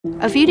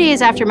A few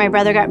days after my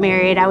brother got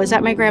married, I was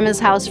at my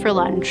grandma's house for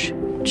lunch.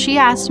 She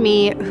asked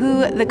me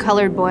who the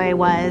colored boy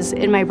was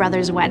in my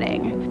brother's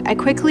wedding. I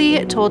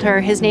quickly told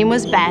her his name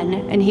was Ben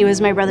and he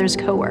was my brother's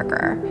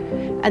coworker.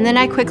 And then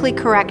I quickly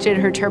corrected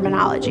her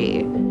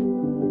terminology.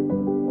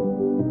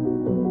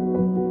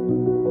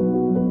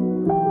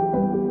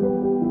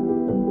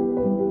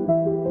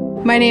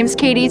 My name's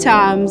Kaite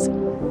Toms.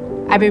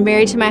 I've been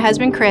married to my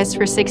husband Chris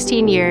for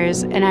 16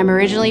 years and I'm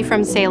originally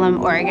from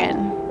Salem,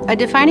 Oregon. A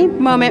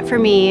defining moment for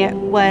me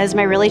was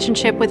my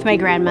relationship with my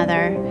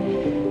grandmother.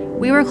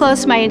 We were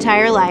close my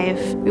entire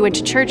life. We went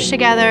to church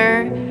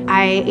together.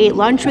 I ate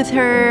lunch with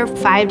her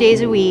 5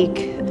 days a week.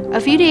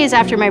 A few days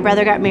after my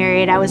brother got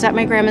married, I was at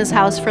my grandma's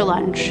house for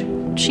lunch.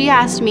 She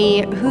asked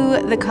me who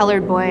the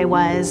colored boy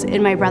was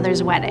in my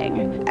brother's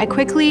wedding. I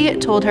quickly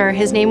told her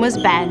his name was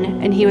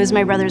Ben and he was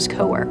my brother's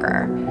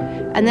coworker.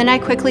 And then I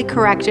quickly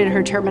corrected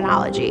her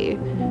terminology.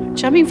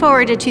 Jumping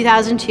forward to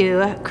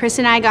 2002, Chris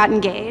and I got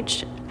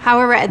engaged.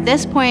 However, at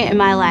this point in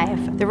my life,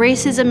 the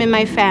racism in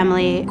my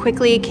family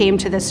quickly came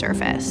to the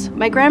surface.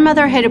 My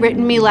grandmother had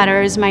written me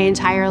letters my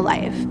entire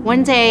life.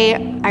 One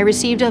day, I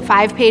received a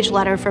 5-page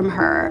letter from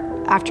her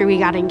after we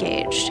got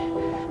engaged.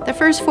 The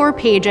first 4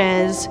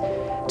 pages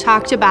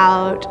talked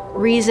about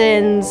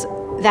reasons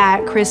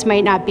that Chris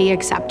might not be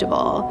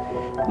acceptable.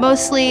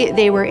 Mostly,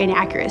 they were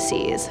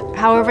inaccuracies.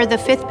 However, the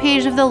 5th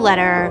page of the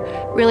letter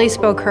really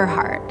spoke her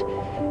heart.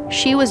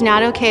 She was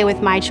not okay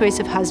with my choice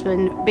of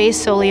husband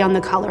based solely on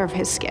the color of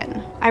his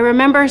skin. I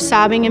remember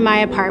sobbing in my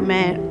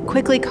apartment,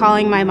 quickly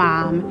calling my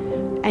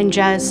mom, and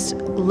just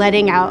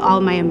letting out all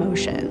my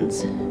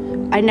emotions.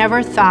 I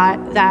never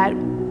thought that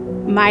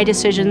my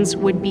decisions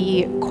would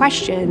be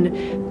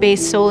questioned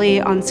based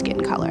solely on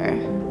skin color.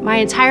 My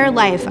entire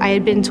life, I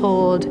had been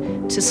told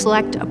to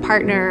select a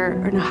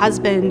partner and a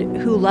husband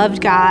who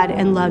loved God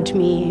and loved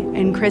me,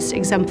 and Chris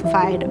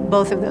exemplified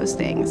both of those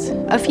things.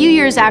 A few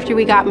years after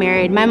we got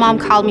married, my mom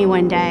called me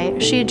one day.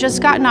 She had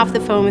just gotten off the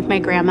phone with my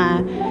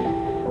grandma.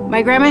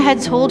 My grandma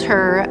had told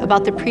her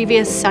about the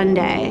previous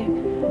Sunday.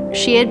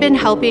 She had been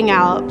helping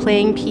out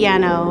playing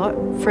piano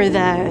for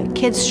the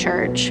kids'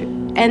 church,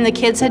 and the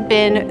kids had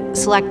been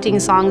selecting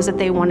songs that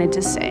they wanted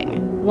to sing.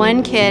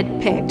 One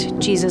kid picked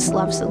Jesus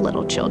Loves the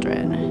Little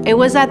Children. It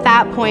was at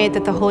that point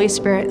that the Holy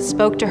Spirit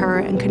spoke to her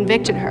and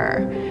convicted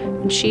her,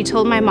 and she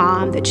told my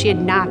mom that she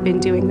had not been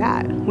doing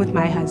that with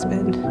my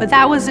husband. But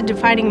that was a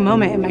defining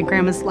moment in my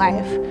grandma's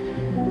life.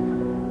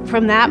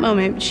 From that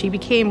moment, she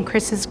became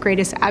Chris's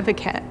greatest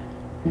advocate.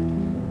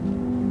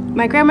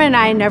 My grandma and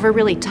I never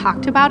really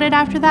talked about it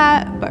after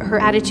that, but her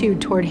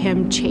attitude toward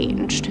him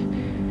changed.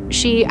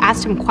 She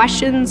asked him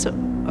questions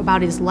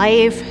about his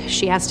life.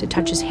 She asked to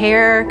touch his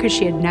hair because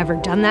she had never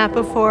done that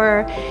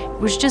before. It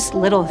was just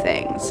little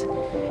things.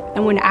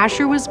 And when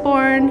Asher was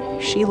born,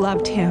 she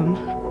loved him.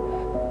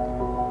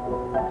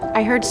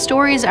 I heard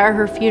stories at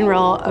her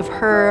funeral of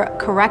her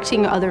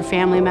correcting other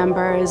family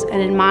members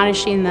and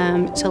admonishing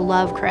them to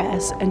love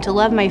Chris and to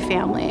love my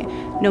family,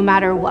 no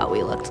matter what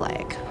we looked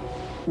like.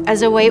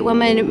 As a white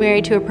woman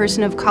married to a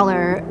person of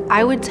color,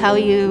 I would tell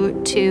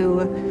you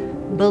to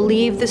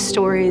believe the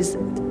stories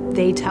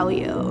they tell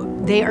you.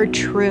 They are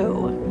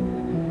true.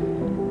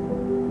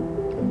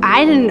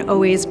 I didn't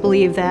always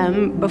believe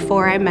them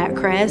before I met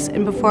Chris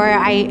and before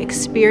I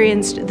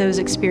experienced those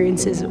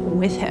experiences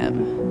with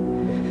him.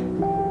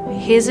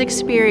 His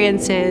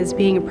experiences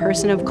being a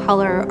person of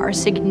color are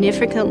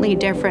significantly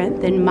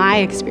different than my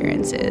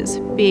experiences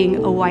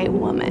being a white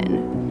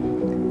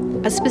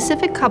woman. A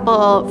specific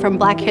couple from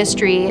Black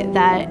history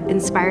that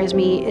inspires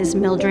me is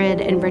Mildred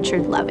and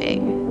Richard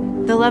Loving.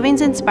 The Lovings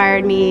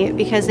inspired me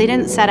because they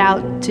didn't set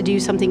out to do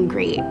something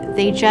great.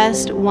 They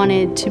just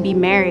wanted to be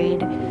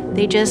married.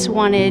 They just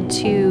wanted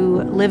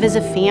to live as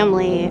a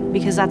family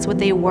because that's what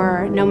they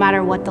were, no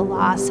matter what the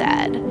law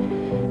said.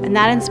 And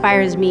that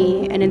inspires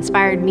me and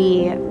inspired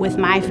me with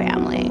my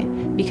family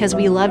because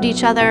we loved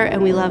each other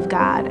and we loved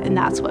God, and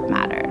that's what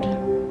mattered.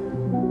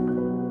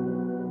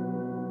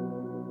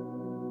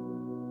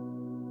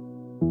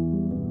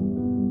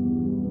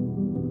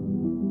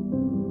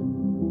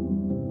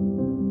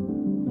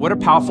 What a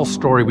powerful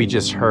story we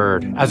just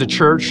heard. As a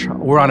church,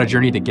 we're on a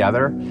journey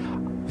together.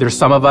 There's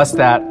some of us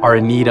that are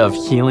in need of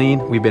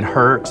healing. We've been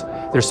hurt.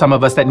 There's some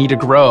of us that need to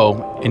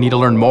grow and need to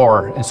learn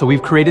more. And so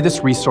we've created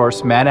this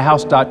resource,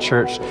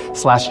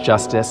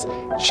 mannahouse.church/justice.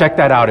 Check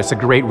that out. It's a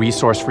great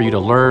resource for you to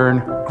learn,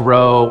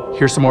 grow,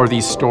 hear some more of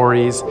these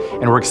stories,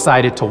 and we're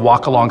excited to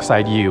walk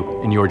alongside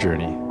you in your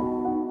journey.